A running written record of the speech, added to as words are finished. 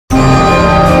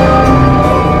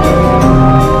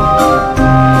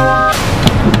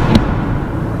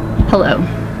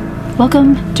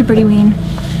Welcome to Birdyween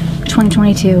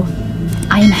 2022.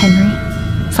 I am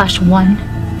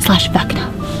Henry/1/Vecna.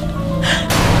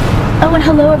 Oh, and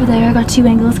hello over there. I got two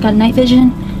angles, got night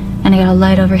vision, and I got a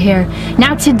light over here.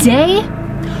 Now today,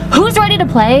 who's ready to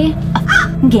play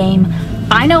a game?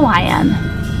 I know I am.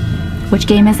 Which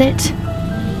game is it?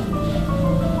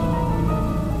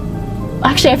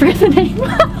 Actually, I forget the name.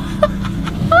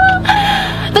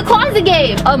 The closet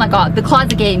game! Oh my god, the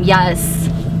closet game, yes.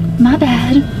 My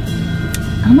bad.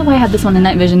 I don't know why I had this one in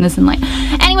night vision, this in light.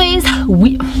 Anyways,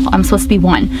 I'm supposed to be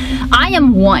one. I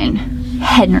am one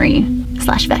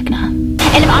Henry/Vecna. And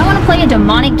if I want to play a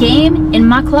demonic game in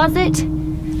my closet,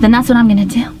 then that's what I'm gonna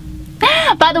do.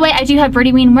 By the way, I do have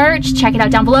Birdyween merch. Check it out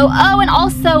down below. Oh, and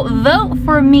also vote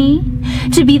for me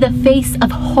to be the face of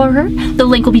horror. The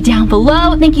link will be down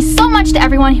below. Thank you so much to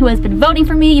everyone who has been voting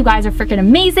for me. You guys are freaking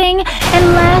amazing.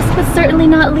 And last but certainly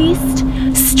not least,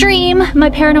 stream my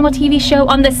paranormal TV show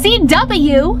on the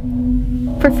CW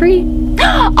for free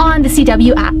on the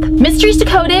CW app. Mysteries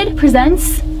Decoded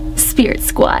presents Spirit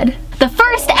Squad, the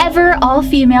first ever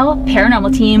all-female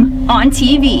paranormal team on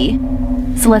TV.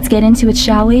 So let's get into it,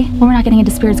 shall we? Well, we're not getting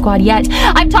into Spirit Squad yet.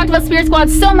 I've talked about Spirit Squad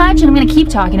so much, and I'm gonna keep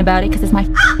talking about it because it's my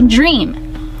dream.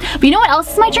 But you know what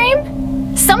else is my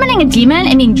dream? Summoning a demon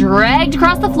and being dragged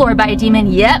across the floor by a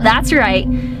demon. Yep, that's right.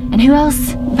 And who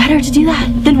else better to do that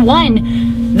than one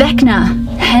Vecna,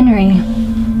 Henry,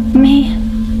 me?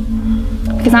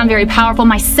 Because I'm very powerful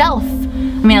myself.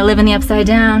 I mean, I live in the Upside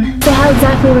Down. So how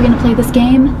exactly we're gonna play this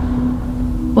game?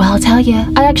 Well, I'll tell you,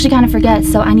 I actually kind of forget,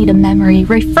 so I need a memory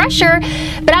refresher.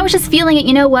 But I was just feeling it,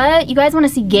 you know what? You guys want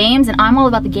to see games, and I'm all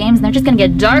about the games, and they're just gonna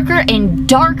get darker and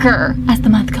darker as the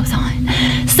month goes on.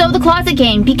 So the closet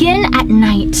game, begin at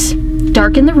night.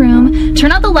 Darken the room,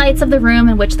 turn out the lights of the room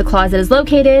in which the closet is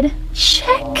located.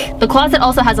 Check. The closet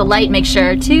also has a light, make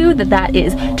sure too that that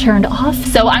is turned off.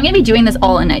 So I'm gonna be doing this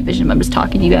all in night vision, but I'm just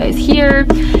talking to you guys here.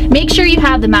 Make sure you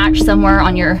have the match somewhere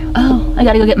on your, oh, I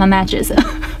gotta go get my matches.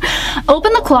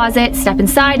 Open the closet, step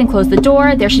inside and close the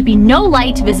door. There should be no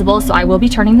light visible, so I will be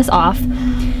turning this off.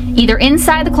 Either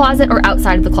inside the closet or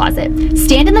outside of the closet.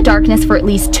 Stand in the darkness for at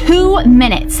least 2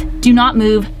 minutes. Do not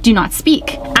move, do not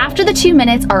speak. After the 2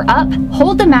 minutes are up,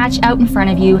 hold the match out in front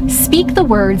of you, speak the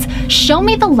words, "Show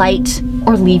me the light,"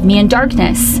 or "Leave me in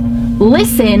darkness."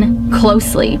 Listen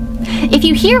closely. If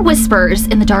you hear whispers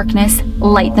in the darkness,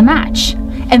 light the match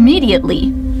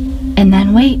immediately, and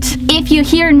then wait. If you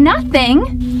hear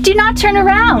nothing, do not turn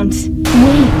around.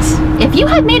 Wait. If you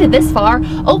have made it this far,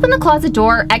 open the closet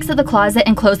door, exit the closet,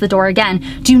 and close the door again.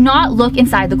 Do not look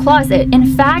inside the closet. In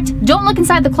fact, don't look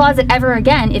inside the closet ever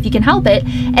again if you can help it,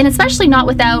 and especially not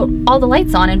without all the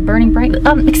lights on and burning brightly.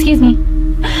 Excuse me.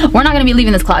 We're not gonna be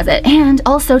leaving this closet. And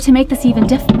also, to make this even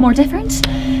more different,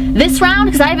 this round,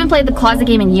 because I haven't played the closet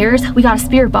game in years, we got a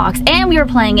spirit box, and we were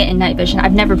playing it in night vision.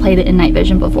 I've never played it in night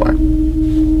vision before.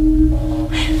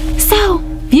 So,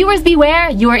 viewers beware,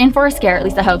 you are in for a scare, at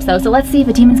least I hope so. So let's see if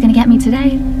a demon's gonna get me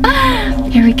today.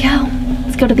 Here we go.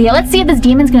 Let's see if this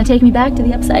demon's gonna take me back to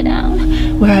the Upside Down,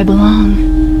 where I belong.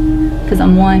 Because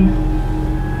I'm one,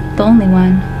 the only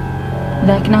one.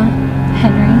 Vecna,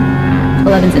 Henry.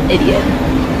 11's an idiot.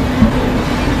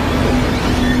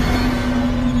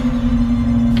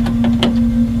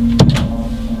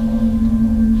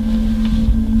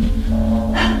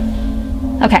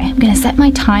 Okay, I'm gonna set my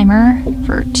timer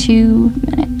for 2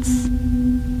 minutes.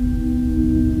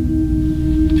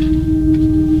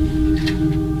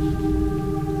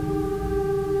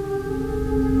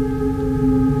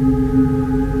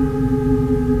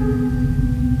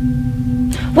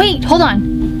 Wait, hold on.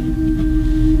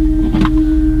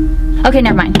 Okay,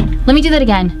 never mind. Let me do that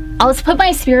again. I'll just put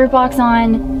my spirit box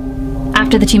on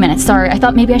after the 2 minutes. Sorry, I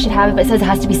thought maybe I should have it, but it says it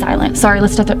has to be silent. Sorry,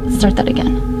 let's start that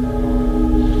again.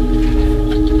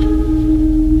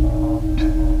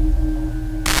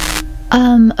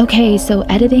 Okay, so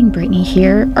editing Brittany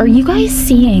here. Are you guys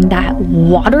seeing that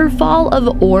waterfall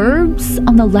of orbs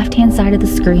on the left-hand side of the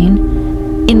screen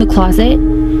in the closet?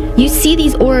 You see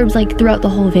these orbs like throughout the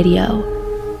whole video.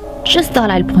 Just thought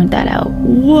I'd point that out.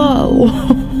 Whoa.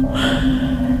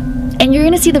 And you're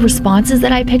gonna see the responses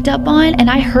that I picked up on, and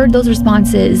I heard those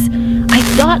responses. I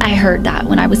thought I heard that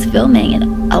when I was filming,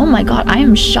 and oh my god, I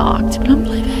am shocked, but I'm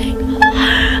living.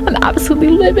 I'm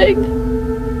absolutely living.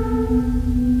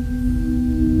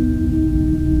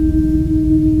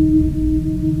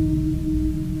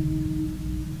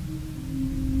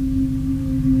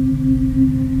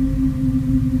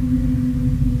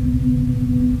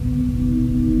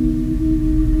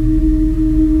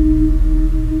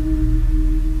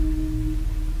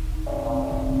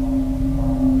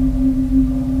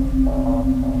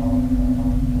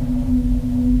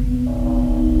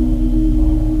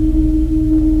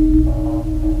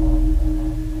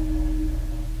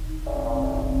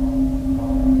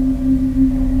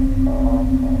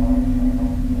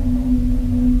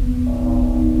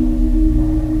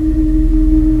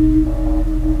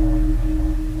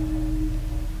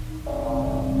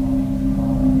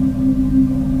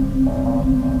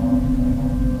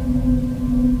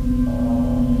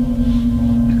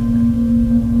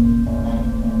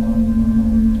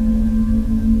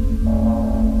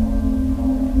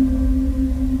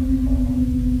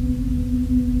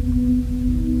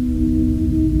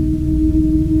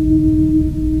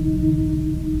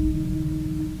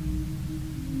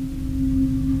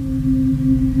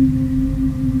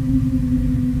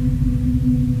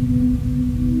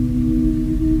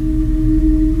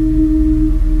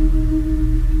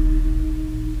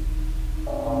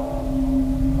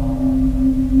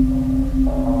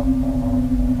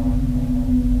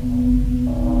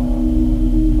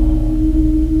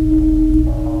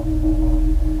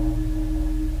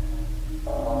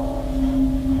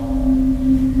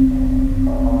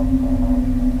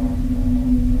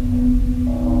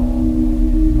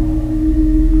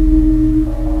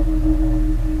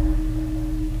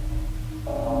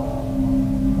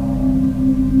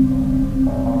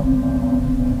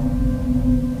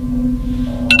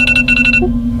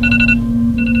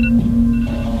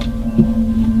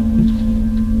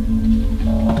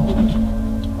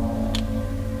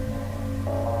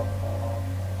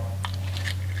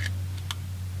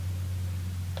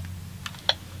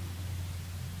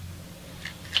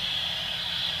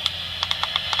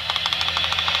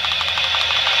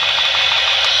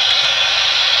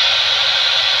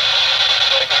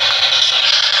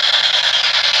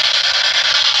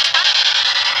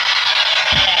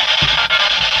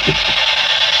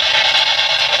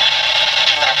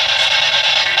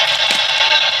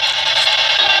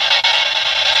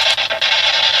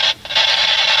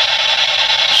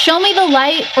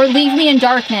 light or leave me in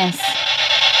darkness.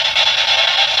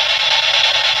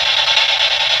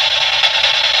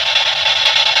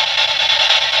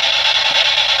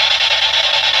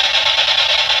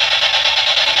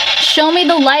 Show me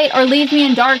the light or leave me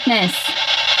in darkness.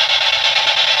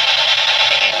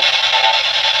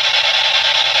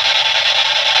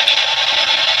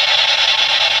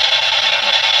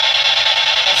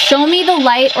 Show me the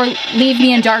light or leave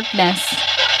me in darkness.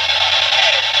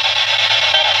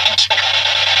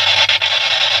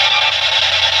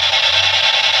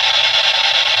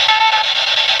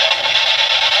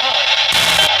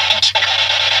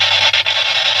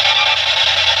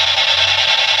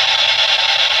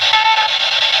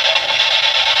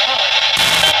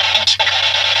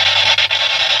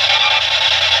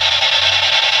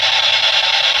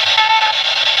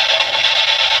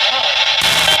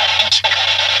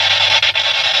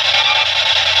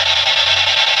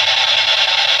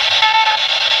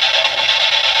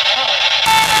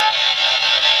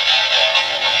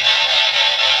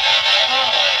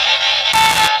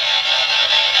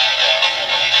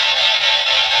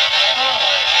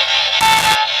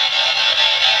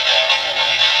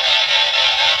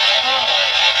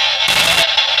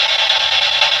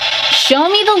 Show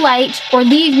me the light or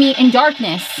leave me in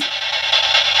darkness.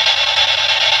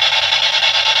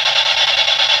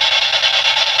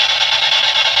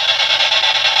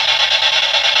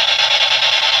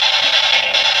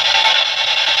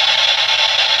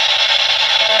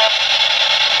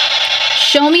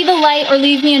 Show me the light or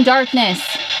leave me in darkness.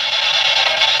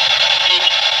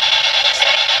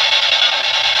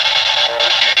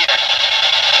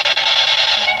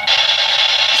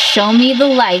 Show me the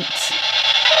light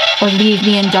or leave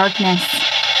me in darkness.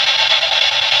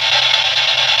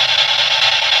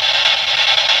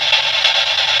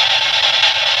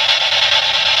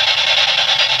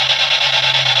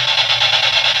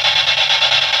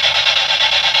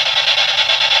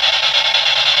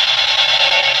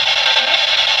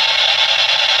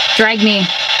 Drag me.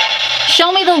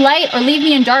 Show me the light or leave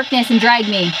me in darkness and drag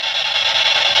me.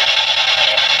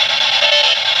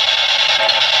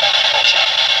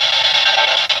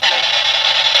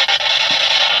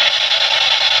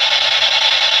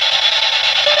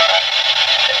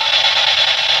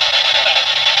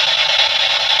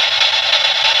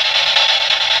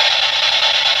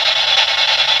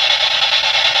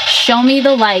 Show me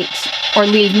the light or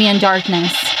leave me in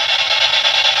darkness.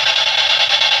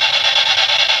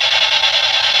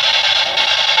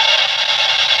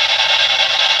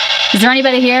 Is there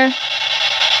anybody here?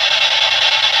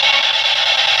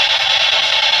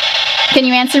 Can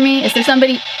you answer me? Is there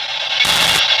somebody?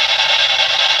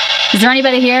 Is there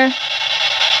anybody here?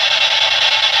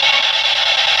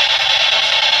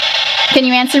 Can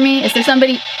you answer me? Is there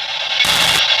somebody?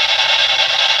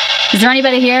 Is there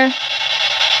anybody here?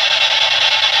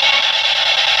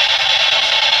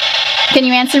 Can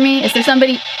you answer me? Is there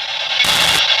somebody?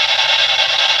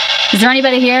 Is there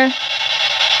anybody here?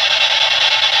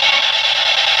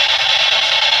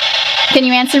 Can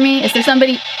you answer me? Is there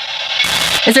somebody?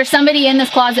 Is there somebody in this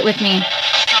closet with me?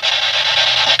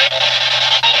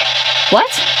 What?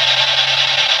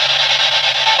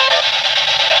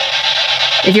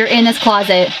 If you're in this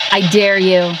closet, I dare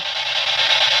you.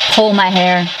 Pull my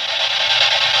hair.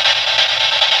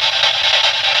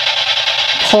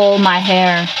 Pull my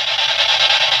hair.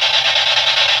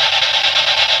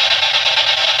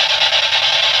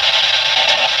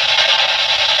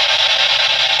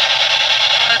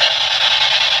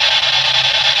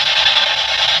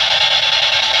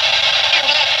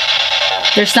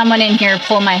 There's someone in here,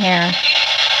 pull my hair.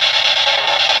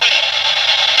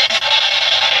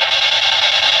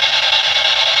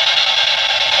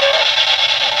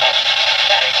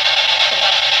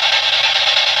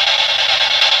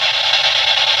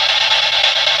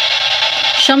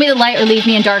 Show me the light or leave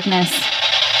me in darkness.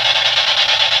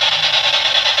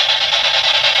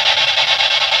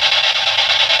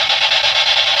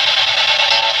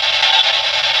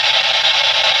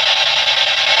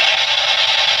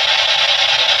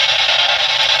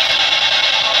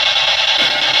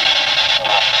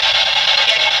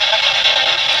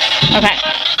 Okay.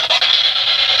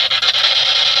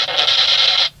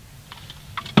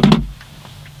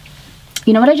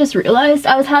 You know what I just realized?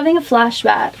 I was having a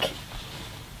flashback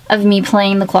of me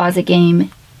playing the closet game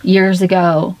years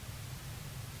ago.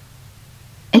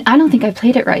 And I don't think I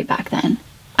played it right back then.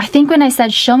 I think when I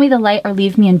said, show me the light or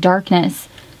leave me in darkness,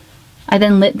 I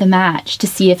then lit the match to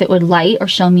see if it would light or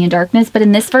show me in darkness. But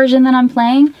in this version that I'm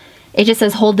playing, it just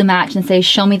says hold the match and say,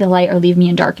 show me the light or leave me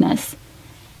in darkness.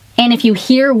 And if you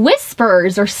hear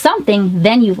whispers or something,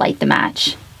 then you light the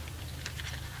match.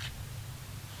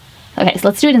 Okay, so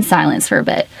let's do it in silence for a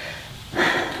bit.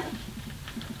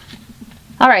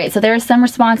 All right, so there are some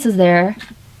responses there.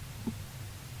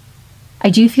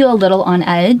 I do feel a little on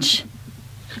edge.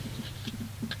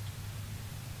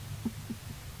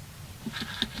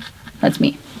 That's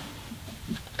me.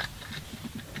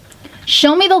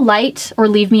 Show me the light or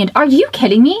leave me in. Are you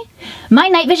kidding me? My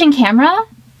night vision camera?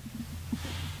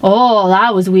 Oh,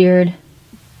 that was weird.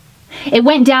 It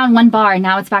went down 1 bar and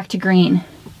now it's back to green.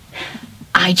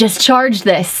 I just charged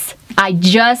this. I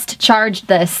just charged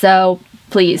this, so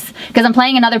please. Because I'm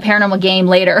playing another paranormal game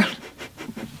later.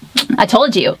 I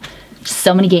told you.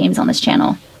 So many games on this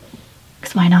channel.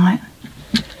 Because why not?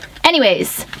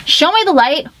 Anyways, show me the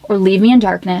light or leave me in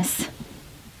darkness.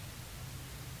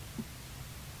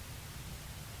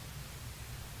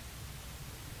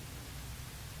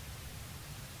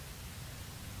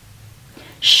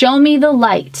 Show me the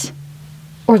light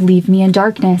or leave me in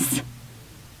darkness.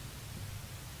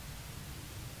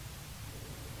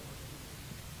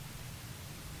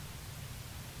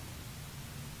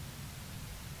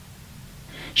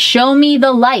 Show me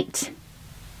the light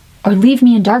or leave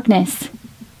me in darkness.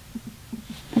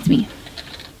 That's me.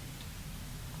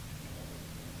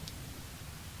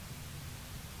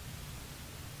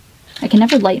 I can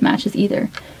never light matches either,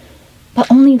 but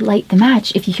only light the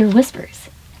match if you hear whispers.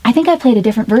 I think I played a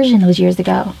different version those years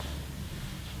ago.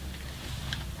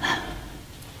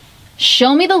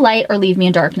 Show me the light or leave me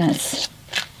in darkness.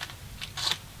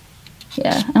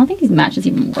 Yeah, I don't think these matches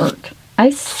even work. I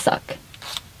suck.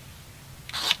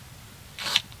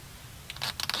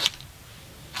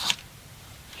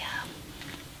 Yeah.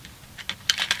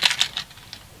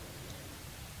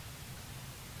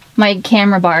 My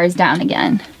camera bar is down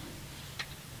again.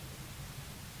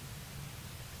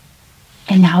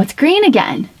 And now it's green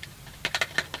again.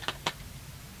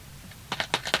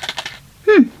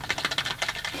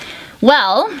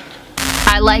 Well,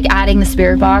 I like adding the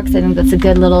spirit box. I think that's a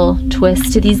good little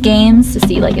twist to these games to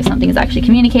see like if something is actually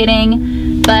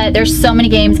communicating. But there's so many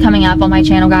games coming up on my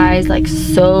channel, guys, like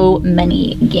so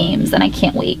many games, and I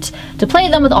can't wait to play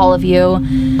them with all of you.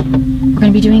 We're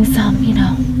gonna be doing some, you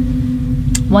know,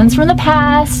 ones from the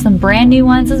past, some brand new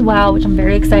ones as well, which I'm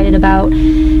very excited about.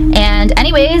 And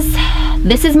anyways,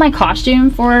 this is my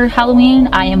costume for Halloween.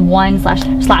 I am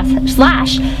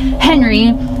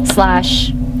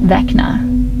Henry/Vecna.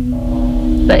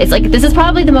 But it's like, this is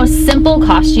probably the most simple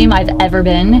costume I've ever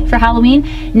been for Halloween.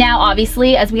 Now,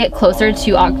 obviously, as we get closer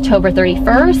to October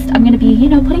 31st, I'm gonna be, you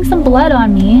know, putting some blood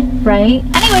on me, right?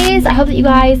 Anyways, I hope that you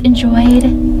guys enjoyed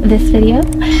this video.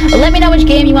 Let me know which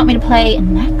game you want me to play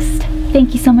next.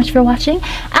 Thank you so much for watching.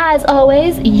 As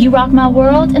always, you rock my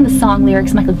world in the song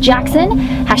lyrics Michael Jackson.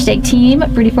 Hashtag team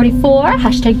Pretty44.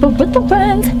 Hashtag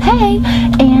friends. Hey,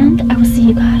 and I will see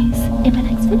you guys